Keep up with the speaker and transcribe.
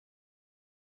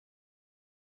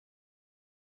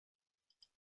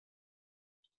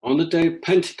On the day of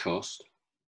Pentecost,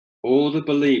 all the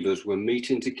believers were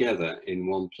meeting together in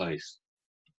one place.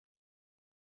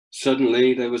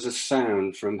 Suddenly there was a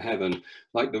sound from heaven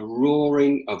like the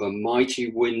roaring of a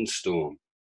mighty windstorm,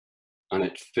 and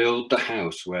it filled the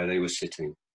house where they were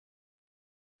sitting.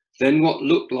 Then what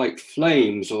looked like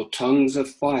flames or tongues of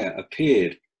fire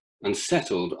appeared and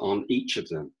settled on each of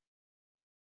them.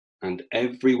 And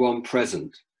everyone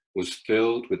present was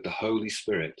filled with the Holy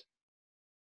Spirit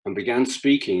and began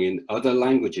speaking in other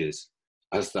languages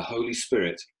as the Holy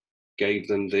Spirit gave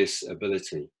them this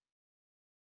ability.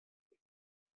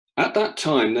 At that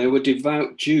time, there were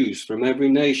devout Jews from every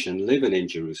nation living in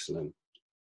Jerusalem.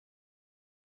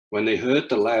 When they heard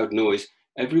the loud noise,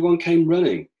 everyone came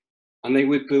running, and they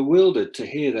were bewildered to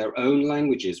hear their own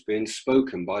languages being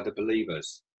spoken by the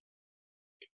believers.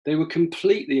 They were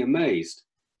completely amazed.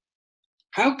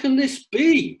 "How can this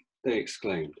be?" they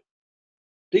exclaimed.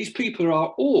 "These people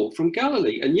are all from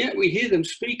Galilee, and yet we hear them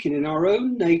speaking in our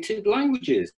own native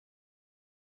languages."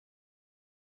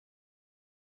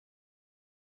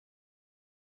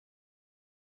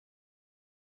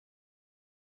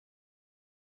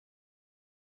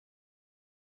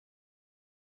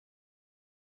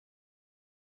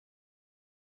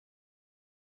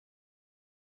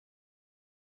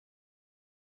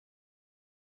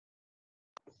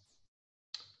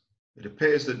 It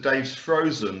appears that Dave's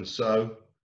frozen, so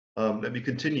let me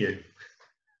continue.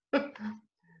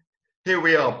 Here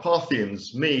we are,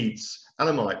 Parthians, Medes,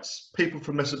 Elamites, people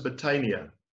from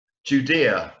Mesopotamia,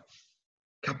 Judea,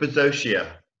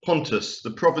 Cappadocia, Pontus,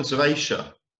 the province of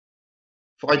Asia,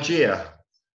 Phrygia,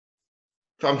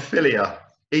 Pamphylia,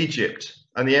 Egypt,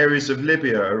 and the areas of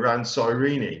Libya around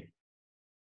Cyrene.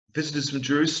 Visitors from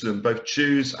Jerusalem, both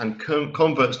Jews and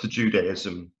converts to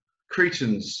Judaism,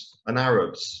 Cretans and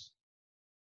Arabs.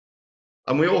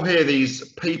 And we all hear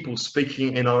these people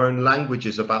speaking in our own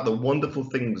languages about the wonderful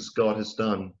things God has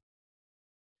done.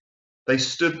 They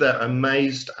stood there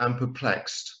amazed and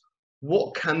perplexed.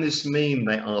 What can this mean?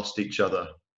 They asked each other.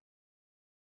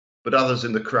 But others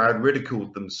in the crowd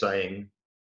ridiculed them, saying,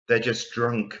 "They're just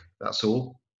drunk, that's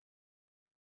all."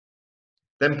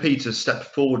 Then Peter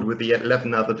stepped forward with the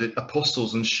 11 other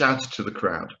apostles and shouted to the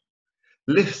crowd,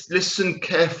 "Listen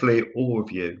carefully, all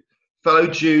of you, fellow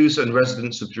Jews and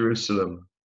residents of Jerusalem.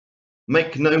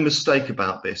 Make no mistake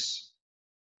about this.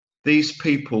 These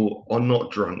people are not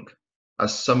drunk,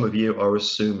 as some of you are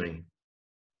assuming.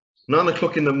 9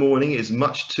 o'clock in the morning is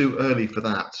much too early for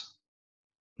that.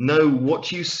 No,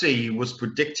 what you see was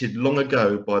predicted long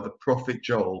ago by the prophet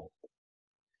Joel.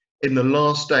 In the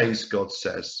last days, God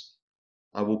says,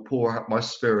 I will pour out my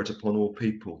spirit upon all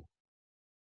people.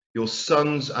 Your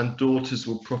sons and daughters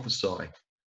will prophesy.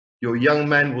 Your young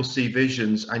men will see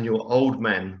visions, and your old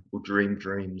men will dream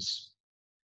dreams.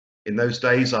 In those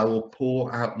days I will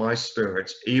pour out my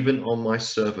spirit even on my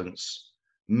servants,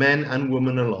 men and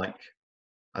women alike,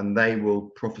 and they will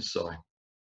prophesy.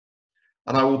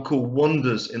 And I will call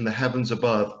wonders in the heavens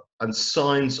above and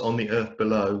signs on the earth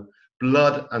below,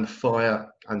 blood and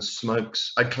fire and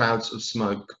clouds of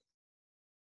smoke.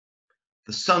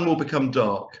 The sun will become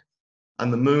dark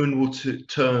and the moon will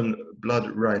turn blood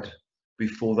red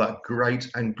before that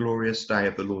great and glorious day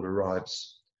of the Lord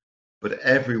arrives. But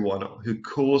everyone who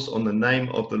calls on the name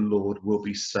of the Lord will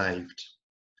be saved.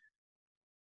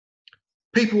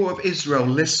 People of Israel,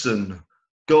 listen.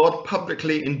 God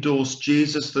publicly endorsed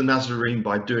Jesus the Nazarene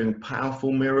by doing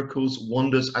powerful miracles,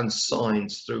 wonders, and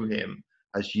signs through him,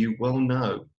 as you well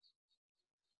know.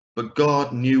 But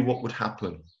God knew what would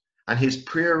happen, and his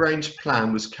prearranged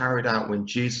plan was carried out when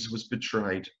Jesus was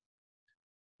betrayed.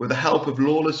 With the help of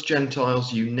lawless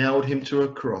Gentiles, you nailed him to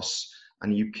a cross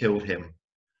and you killed him.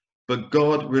 But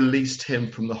God released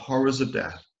him from the horrors of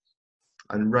death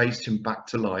and raised him back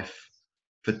to life,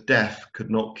 for death could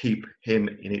not keep him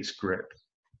in its grip.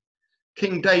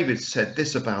 King David said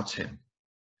this about him,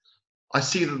 I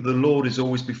see that the Lord is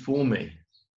always before me.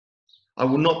 I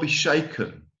will not be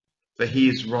shaken, for he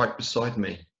is right beside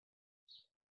me.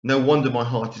 No wonder my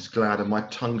heart is glad and my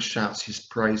tongue shouts his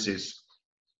praises.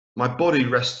 My body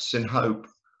rests in hope,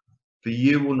 for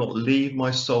you will not leave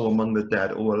my soul among the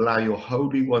dead or allow your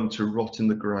Holy One to rot in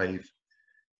the grave.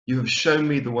 You have shown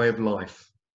me the way of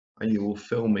life, and you will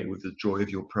fill me with the joy of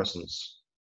your presence.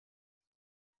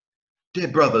 Dear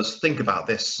brothers, think about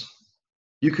this.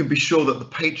 You can be sure that the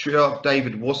patriarch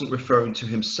David wasn't referring to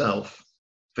himself,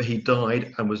 for he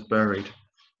died and was buried,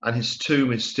 and his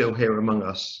tomb is still here among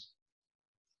us.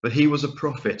 But he was a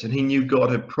prophet, and he knew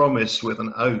God had promised with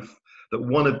an oath that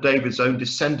one of David's own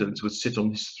descendants would sit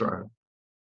on his throne.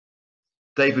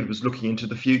 David was looking into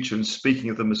the future and speaking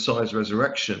of the Messiah's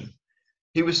resurrection.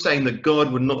 He was saying that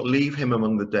God would not leave him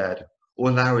among the dead or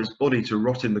allow his body to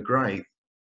rot in the grave.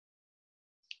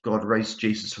 God raised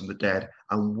Jesus from the dead,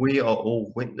 and we are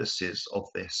all witnesses of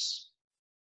this.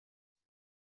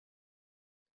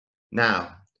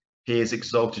 Now, he is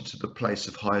exalted to the place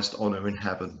of highest honor in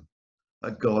heaven,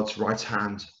 at God's right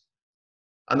hand.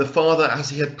 And the Father, as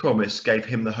he had promised, gave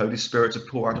him the Holy Spirit to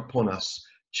pour out upon us,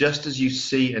 just as you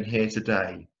see and hear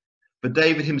today. For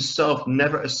David himself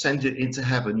never ascended into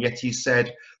heaven, yet he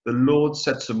said, "The Lord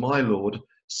said to my Lord,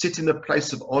 sit in the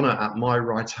place of honor at my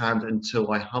right hand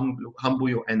until I humble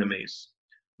your enemies,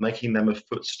 making them a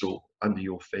footstool under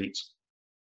your feet."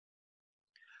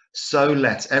 So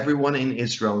let everyone in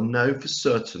Israel know for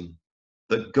certain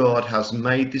that God has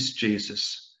made this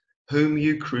Jesus, whom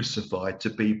you crucified, to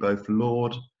be both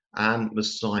Lord and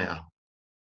Messiah.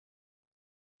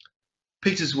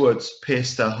 Peter's words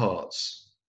pierced their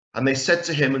hearts, and they said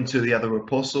to him and to the other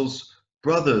apostles,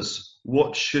 "Brothers,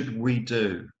 what should we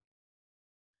do?"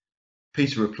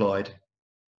 Peter replied,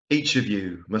 "Each of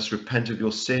you must repent of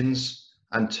your sins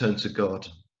and turn to God,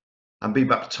 and be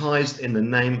baptized in the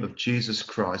name of Jesus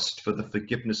Christ for the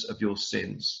forgiveness of your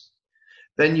sins.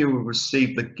 Then you will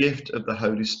receive the gift of the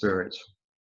Holy Spirit.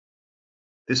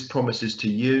 This promises to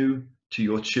you, to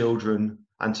your children,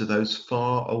 and to those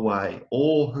far away,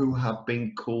 all who have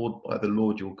been called by the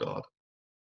Lord your God."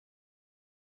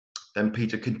 Then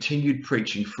Peter continued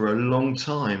preaching for a long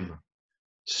time,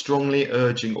 strongly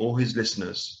urging all his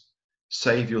listeners,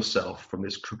 "Save yourself from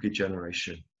this crooked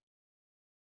generation."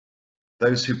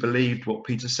 Those who believed what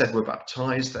Peter said were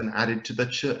baptized and added to the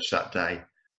church that day,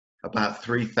 about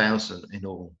 3,000 in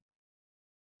all.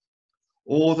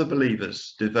 All the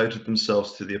believers devoted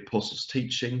themselves to the apostles'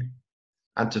 teaching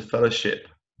and to fellowship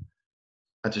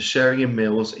and to sharing in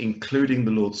meals, including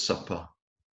the Lord's Supper,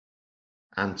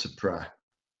 and to prayer.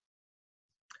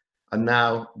 And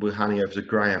now we're handing over to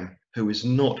Graham, who is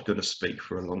not going to speak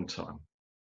for a long time.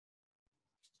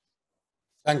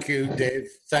 Thank you, Dave.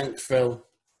 Thanks, Phil.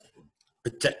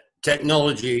 The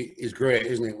technology is great,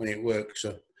 isn't it, when it works?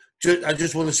 So I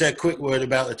just want to say a quick word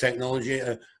about the technology.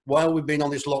 While we've been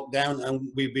on this lockdown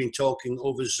and we've been talking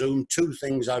over Zoom, two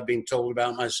things I've been told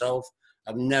about myself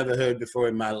I've never heard before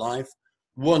in my life.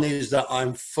 One is that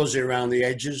I'm fuzzy around the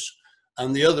edges,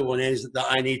 and the other one is that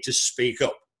I need to speak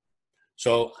up.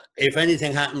 So if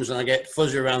anything happens and I get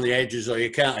fuzzy around the edges or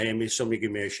you can't hear me, somebody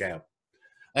give me a shout.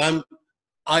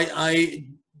 I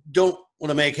don't want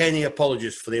to make any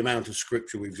apologies for the amount of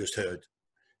scripture we've just heard.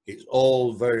 It's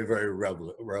all very, very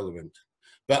relevant.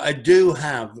 But I do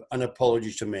have an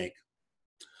apology to make.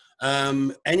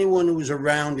 Anyone who was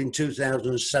around in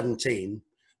 2017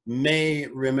 may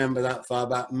remember that far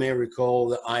back, may recall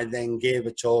that I then gave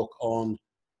a talk on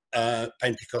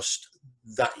Pentecost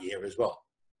that year as well.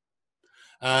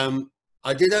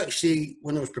 I did actually,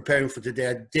 when I was preparing for today,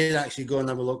 I did actually go and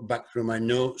have a look back through my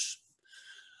notes.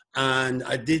 And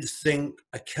I did think,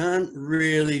 I can't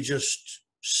really just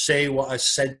say what I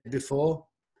said before.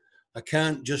 I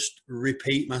can't just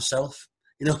repeat myself,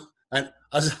 you know. And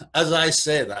as I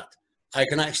say that, I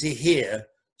can actually hear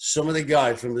some of the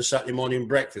guys from the Saturday morning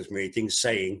breakfast meeting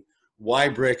saying, "Why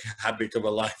break a habit of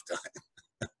a lifetime?"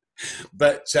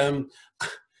 But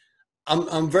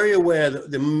I'm very aware that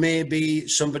there may be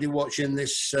somebody watching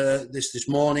this this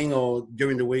morning or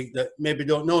during the week that maybe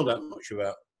don't know that much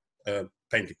about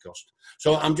Pentecost.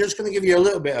 So I'm just going to give you a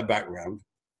little bit of background.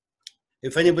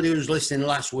 If anybody was listening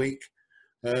last week,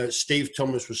 Steve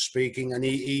Thomas was speaking, and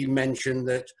he mentioned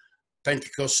that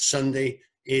Pentecost Sunday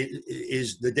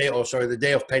is the day, or sorry, the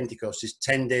day of Pentecost is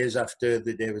 10 days after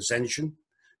the day of Ascension.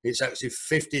 It's actually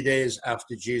 50 days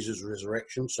after Jesus'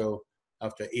 resurrection, so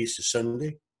after Easter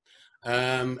Sunday.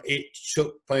 It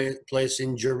took place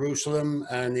in Jerusalem,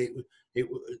 and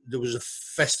there was a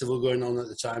festival going on at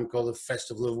the time called the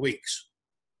Festival of Weeks.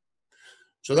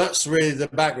 So that's really the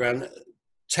background.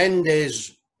 10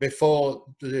 days before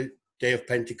the day of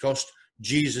Pentecost,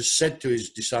 Jesus said to his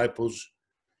disciples,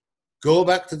 "Go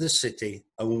back to the city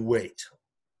and wait.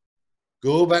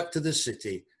 Go back to the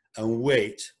city and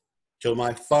wait till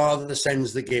my Father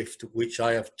sends the gift which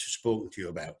I have spoken to you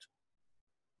about.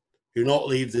 Do not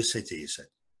leave the city," he said.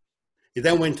 He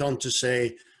then went on to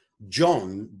say,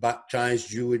 "John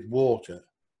baptized you with water,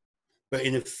 but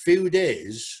in a few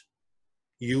days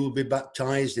you will be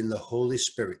baptized in the Holy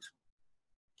Spirit."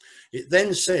 It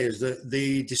then says that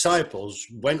the disciples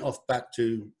went off back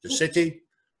to the city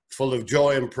full of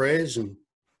joy and praise. And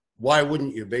why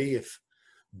wouldn't you be if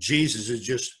Jesus has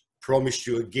just promised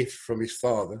you a gift from his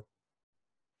Father?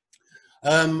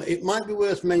 It might be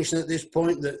worth mentioning at this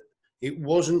point that it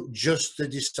wasn't just the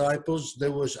disciples.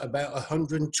 There was about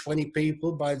 120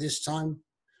 people by this time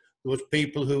There was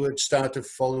people who had started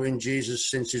following Jesus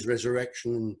since his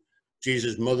resurrection, and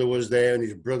Jesus' mother was there and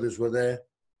his brothers were there.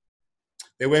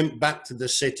 They went back to the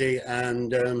city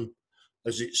and,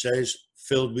 as it says,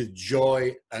 filled with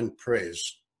joy and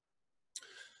praise.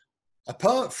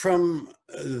 Apart from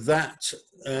that,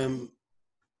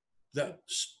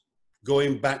 that's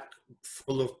going back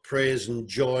full of praise and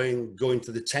joy and going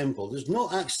to the temple, there's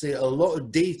not actually a lot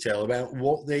of detail about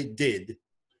what they did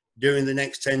during the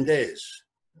next 10 days.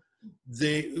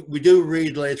 We do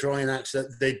read later on in Acts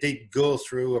that they did go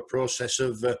through a process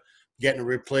of getting a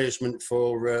replacement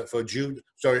for Judas.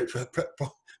 Sorry,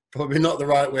 probably not the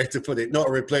right way to put it. Not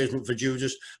a replacement for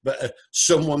Judas, but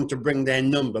someone to bring their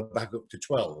number back up to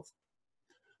 12.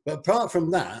 But apart from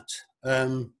that,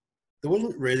 there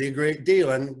wasn't really a great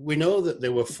deal. And we know that they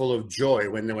were full of joy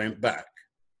when they went back.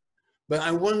 But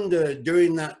I wonder,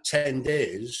 during that 10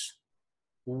 days,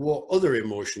 what other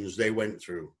emotions they went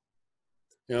through.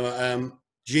 You know,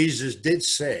 Jesus did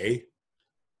say,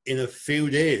 in a few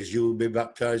days you will be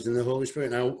baptized in the Holy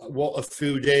Spirit. Now, what a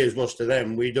few days was to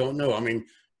them, we don't know. I mean,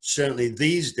 certainly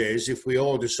these days, if we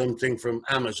order something from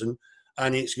Amazon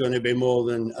and it's going to be more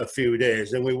than a few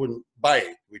days, then we wouldn't buy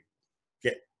it. We'd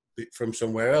get it from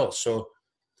somewhere else. So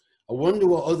I wonder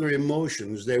what other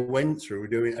emotions they went through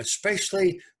doing,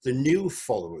 especially the new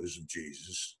followers of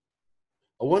Jesus.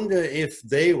 I wonder if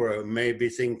they were maybe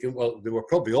thinking, well, they were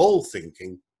probably all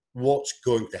thinking, what's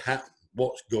going to happen?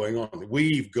 What's going on?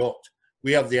 We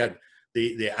have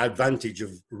the advantage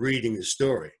of reading the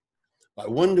story. I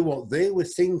wonder what they were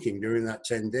thinking during that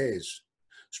 10 days,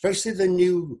 especially the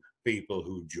new people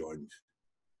who joined.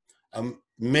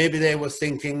 Maybe they were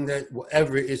thinking that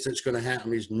whatever it is that's going to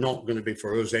happen is not going to be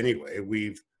for us anyway.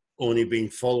 We've only been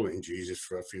following Jesus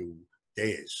for a few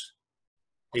days.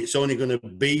 It's only going to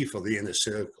be for the inner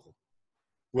circle.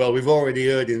 Well, we've already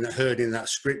heard in that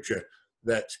scripture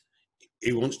that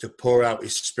he wants to pour out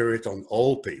his spirit on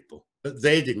all people, but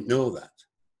they didn't know that.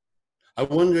 I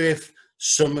wonder if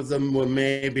some of them were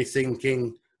maybe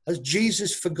thinking, has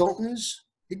Jesus forgotten us?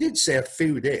 He did say a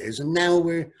few days, and now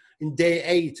we're in day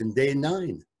 8 and day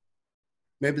 9.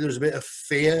 Maybe there's a bit of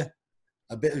fear,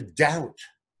 a bit of doubt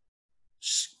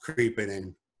creeping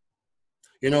in.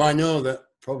 You know, I know that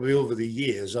probably over the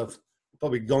years, I've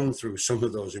probably gone through some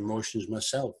of those emotions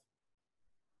myself.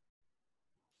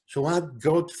 So had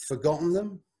God forgotten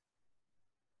them?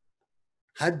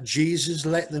 Had Jesus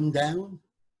let them down?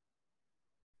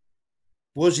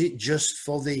 Was it just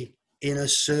for the inner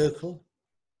circle?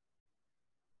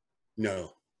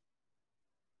 No.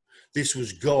 This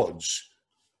was God's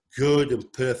good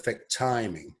and perfect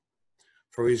timing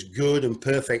for his good and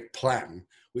perfect plan,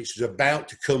 which was about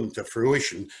to come to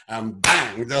fruition, and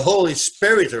bang, the Holy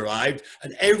Spirit arrived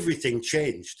and everything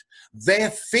changed.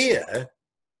 Their fear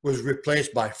was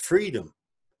replaced by freedom.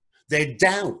 Their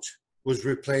doubt was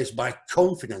replaced by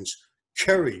confidence,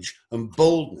 courage, and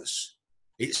boldness.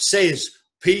 It says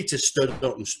Peter stood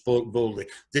up and spoke boldly.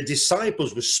 The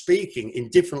disciples were speaking in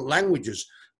different languages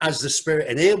as the Spirit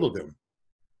enabled them.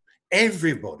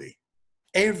 Everybody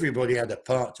had a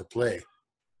part to play.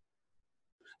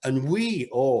 And we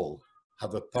all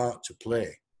have a part to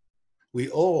play. We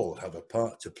all have a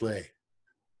part to play.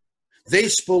 They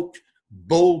spoke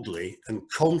boldly and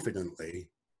confidently,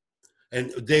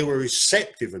 and they were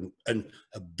receptive and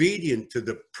obedient to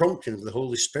the prompting of the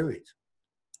Holy Spirit.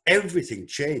 Everything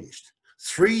changed.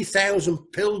 3,000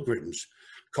 pilgrims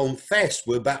confessed,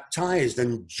 were baptized,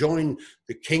 and joined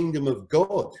the kingdom of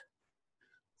God.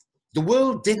 The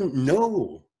world didn't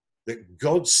know that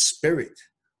God's Spirit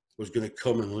was going to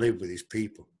come and live with his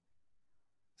people.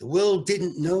 The world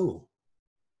didn't know.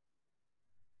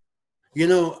 You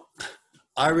know,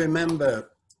 I remember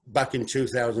back in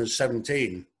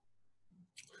 2017,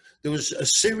 there was a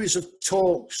series of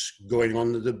talks going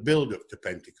on in the build-up to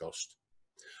Pentecost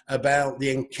about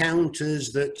the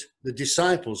encounters that the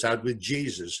disciples had with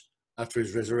Jesus after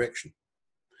his resurrection.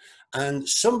 And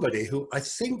somebody who, I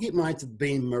think it might have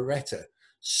been Moretta,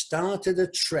 started a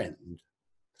trend.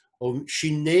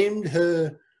 She named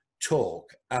her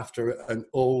talk after an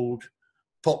old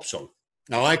pop song.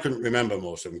 Now, I couldn't remember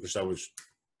most of them because I was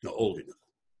not old enough.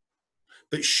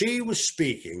 But she was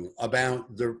speaking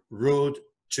about the road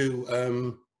to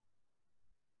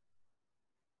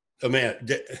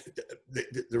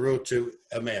the road to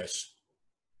Emmaus.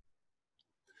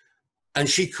 And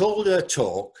she called her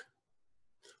talk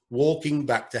Walking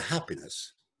Back to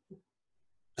Happiness.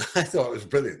 I thought it was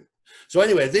brilliant. So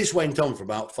anyway, this went on for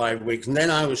about 5 weeks, and then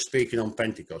I was speaking on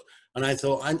Pentecost, and I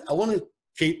thought, I want to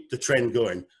keep the trend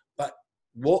going, but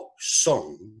what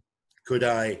song could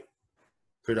I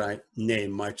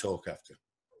name my talk after?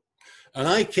 And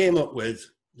I came up with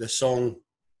the song,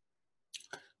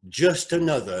 Just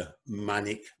Another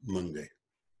Manic Monday.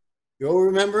 You all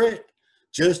remember it?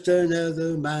 Just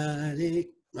another manic.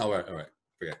 All right,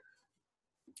 forget.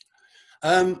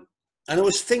 And I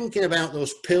was thinking about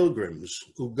those pilgrims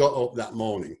who got up that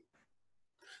morning.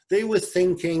 They were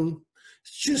thinking,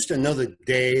 it's just another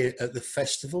day at the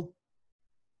festival,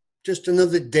 just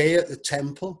another day at the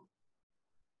temple.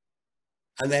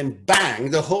 And then bang,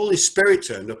 the Holy Spirit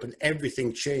turned up and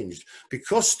everything changed.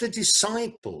 Because the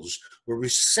disciples were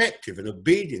receptive and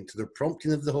obedient to the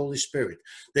prompting of the Holy Spirit,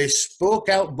 they spoke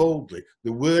out boldly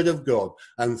the word of God,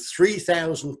 and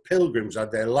 3,000 pilgrims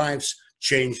had their lives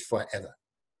changed forever.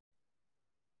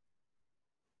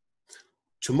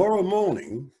 Tomorrow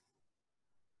morning,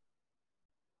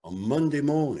 on Monday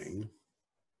morning,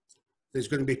 there's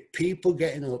going to be people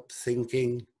getting up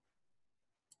thinking,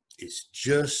 it's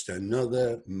just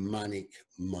another manic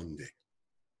Monday.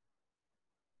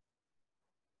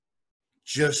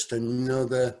 Just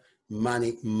another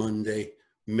manic Monday,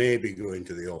 maybe going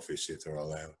to the office if they're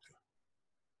allowed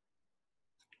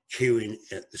to. Queuing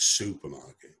at the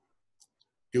supermarket,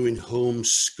 doing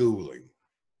homeschooling.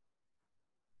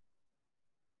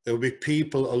 There will be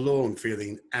people alone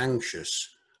feeling anxious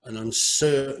and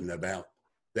uncertain about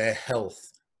their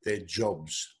health, their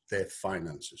jobs, their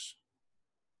finances.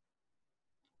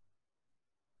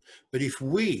 But if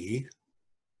we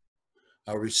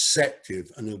are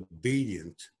receptive and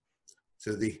obedient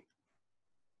to the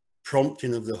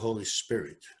prompting of the Holy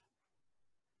Spirit,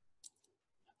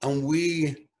 and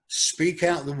we speak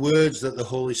out the words that the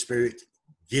Holy Spirit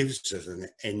gives us and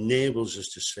enables us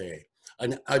to say,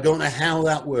 and I don't know how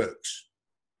that works.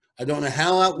 I don't know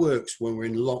how that works when we're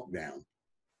in lockdown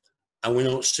and we're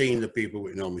not seeing the people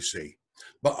we normally see.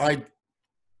 But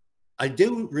I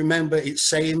do remember it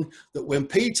saying that when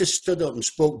Peter stood up and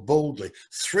spoke boldly,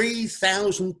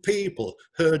 3,000 people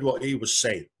heard what he was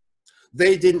saying.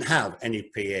 They didn't have any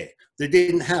PA. They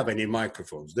didn't have any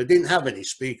microphones. They didn't have any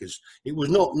speakers. It was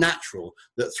not natural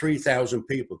that 3,000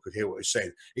 people could hear what he was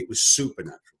saying. It was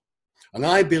supernatural. And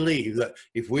I believe that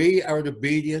if we are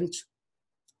obedient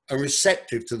and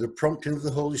receptive to the prompting of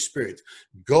the Holy Spirit,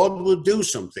 God will do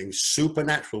something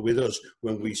supernatural with us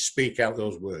when we speak out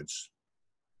those words.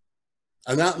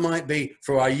 And that might be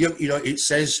for our young, it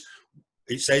says,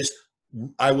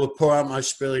 I will pour out my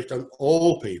spirit on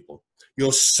all people,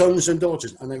 your sons and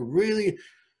daughters. And it really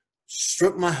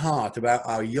struck my heart about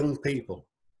our young people,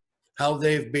 how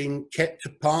they've been kept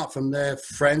apart from their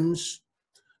friends.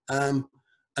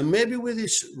 And maybe with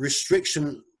this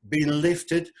restriction being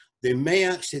lifted, they may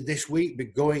actually this week be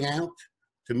going out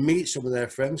to meet some of their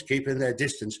friends, keeping their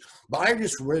distance. But I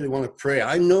just really want to pray.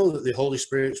 I know that the Holy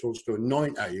Spirit wants to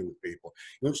anoint our young people.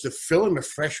 He wants to fill them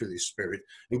afresh with His Spirit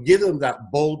and give them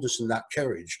that boldness and that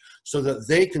courage so that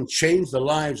they can change the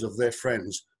lives of their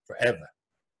friends forever.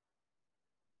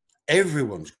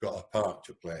 Everyone's got a part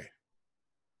to play.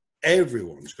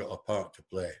 Everyone's got a part to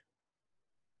play.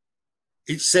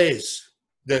 It says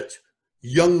that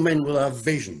young men will have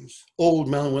visions, old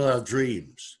men will have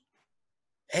dreams.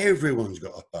 Everyone's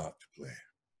got a part to play.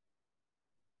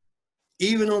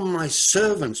 Even on my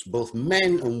servants, both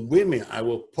men and women, I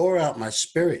will pour out my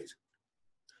spirit,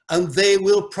 and they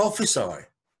will prophesy.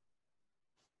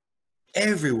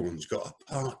 Everyone's got a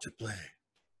part to play.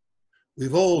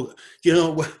 We've all,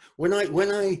 when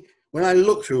I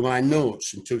look through my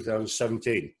notes in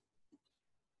 2017,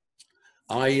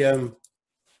 I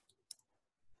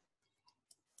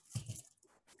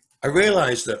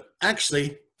realized that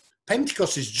actually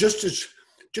Pentecost is just as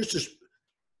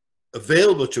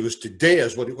available to us today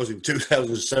as what it was in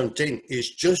 2017. It's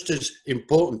just as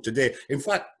important today. In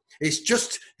fact, it's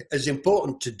just as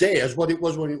important today as what it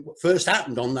was when it first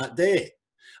happened on that day.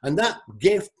 And that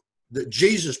gift that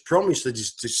Jesus promised that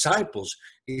His disciples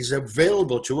is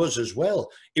available to us as well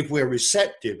if we're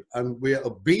receptive and we're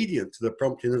obedient to the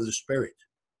prompting of the Spirit.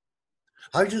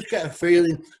 I just get a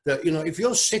feeling that, if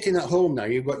you're sitting at home now,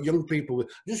 you've got young people,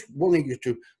 just wanting you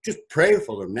to just pray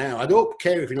for them now. I don't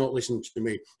care if you're not listening to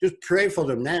me. Just pray for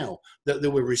them now that they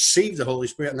will receive the Holy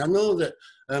Spirit. And I know that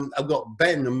I've got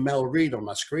Ben and Mel Reed on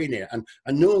my screen here. And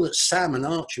I know that Sam and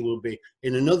Archie will be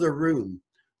in another room.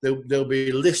 They'll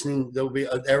be listening. They'll be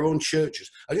at their own churches.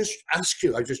 I just ask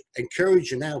you, I just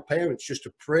encourage you now, parents, just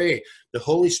to pray. The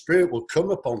Holy Spirit will come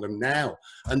upon them now.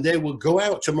 And they will go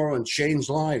out tomorrow and change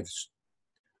lives.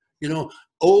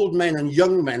 Old men and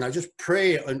young men, I just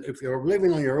pray, and if you're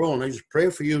living on your own, I just pray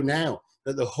for you now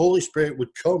that the Holy Spirit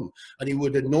would come and He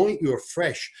would anoint you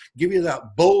afresh, give you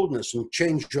that boldness and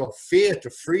change your fear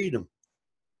to freedom.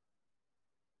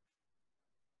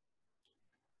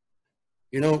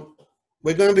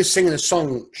 we're going to be singing a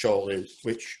song shortly,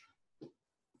 which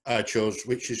I chose,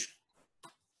 which is,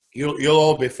 you'll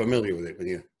all be familiar with it, will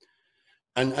you?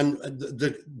 And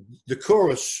the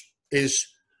chorus is,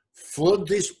 flood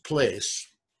this place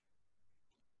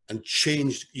and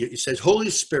change. It says, Holy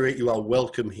Spirit, you are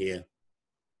welcome here.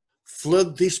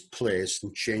 Flood this place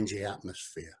and change the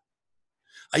atmosphere.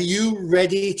 Are you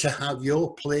ready to have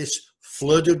your place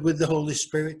flooded with the Holy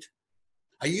Spirit?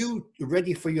 Are you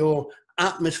ready for your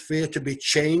atmosphere to be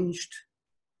changed?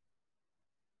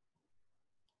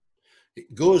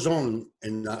 It goes on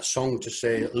in that song to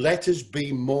say, let us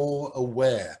be more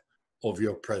aware of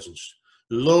your presence.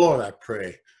 Lord, I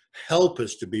pray, help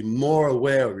us to be more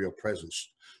aware of your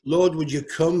presence. Lord, would you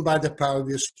come by the power of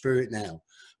your Spirit now?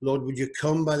 Lord, would you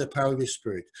come by the power of your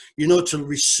Spirit? You know, to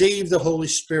receive the Holy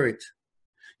Spirit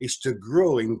is to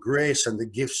grow in grace and the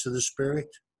gifts of the Spirit.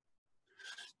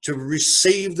 To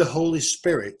receive the Holy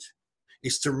Spirit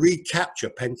is to recapture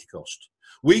Pentecost.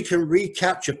 We can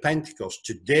recapture Pentecost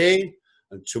today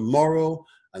and tomorrow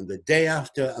and the day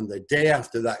after and the day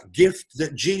after. That gift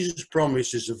that Jesus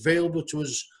promised is available to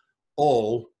us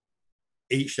all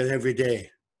each and every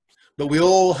day. But we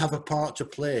all have a part to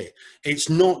play. It's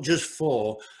not just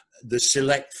for the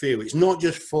select few. It's not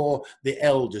just for the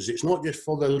elders. It's not just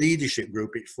for the leadership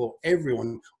group. It's for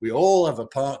everyone. We all have a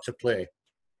part to play.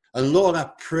 And Lord, I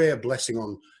pray a blessing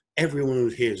on everyone who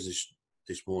hears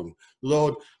this morning.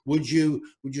 Lord, would you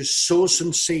sow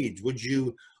some seeds? Would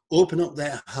you open up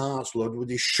their hearts, Lord? Would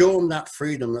you show them that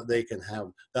freedom that they can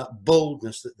have, that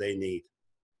boldness that they need?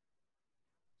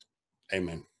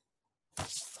 Amen.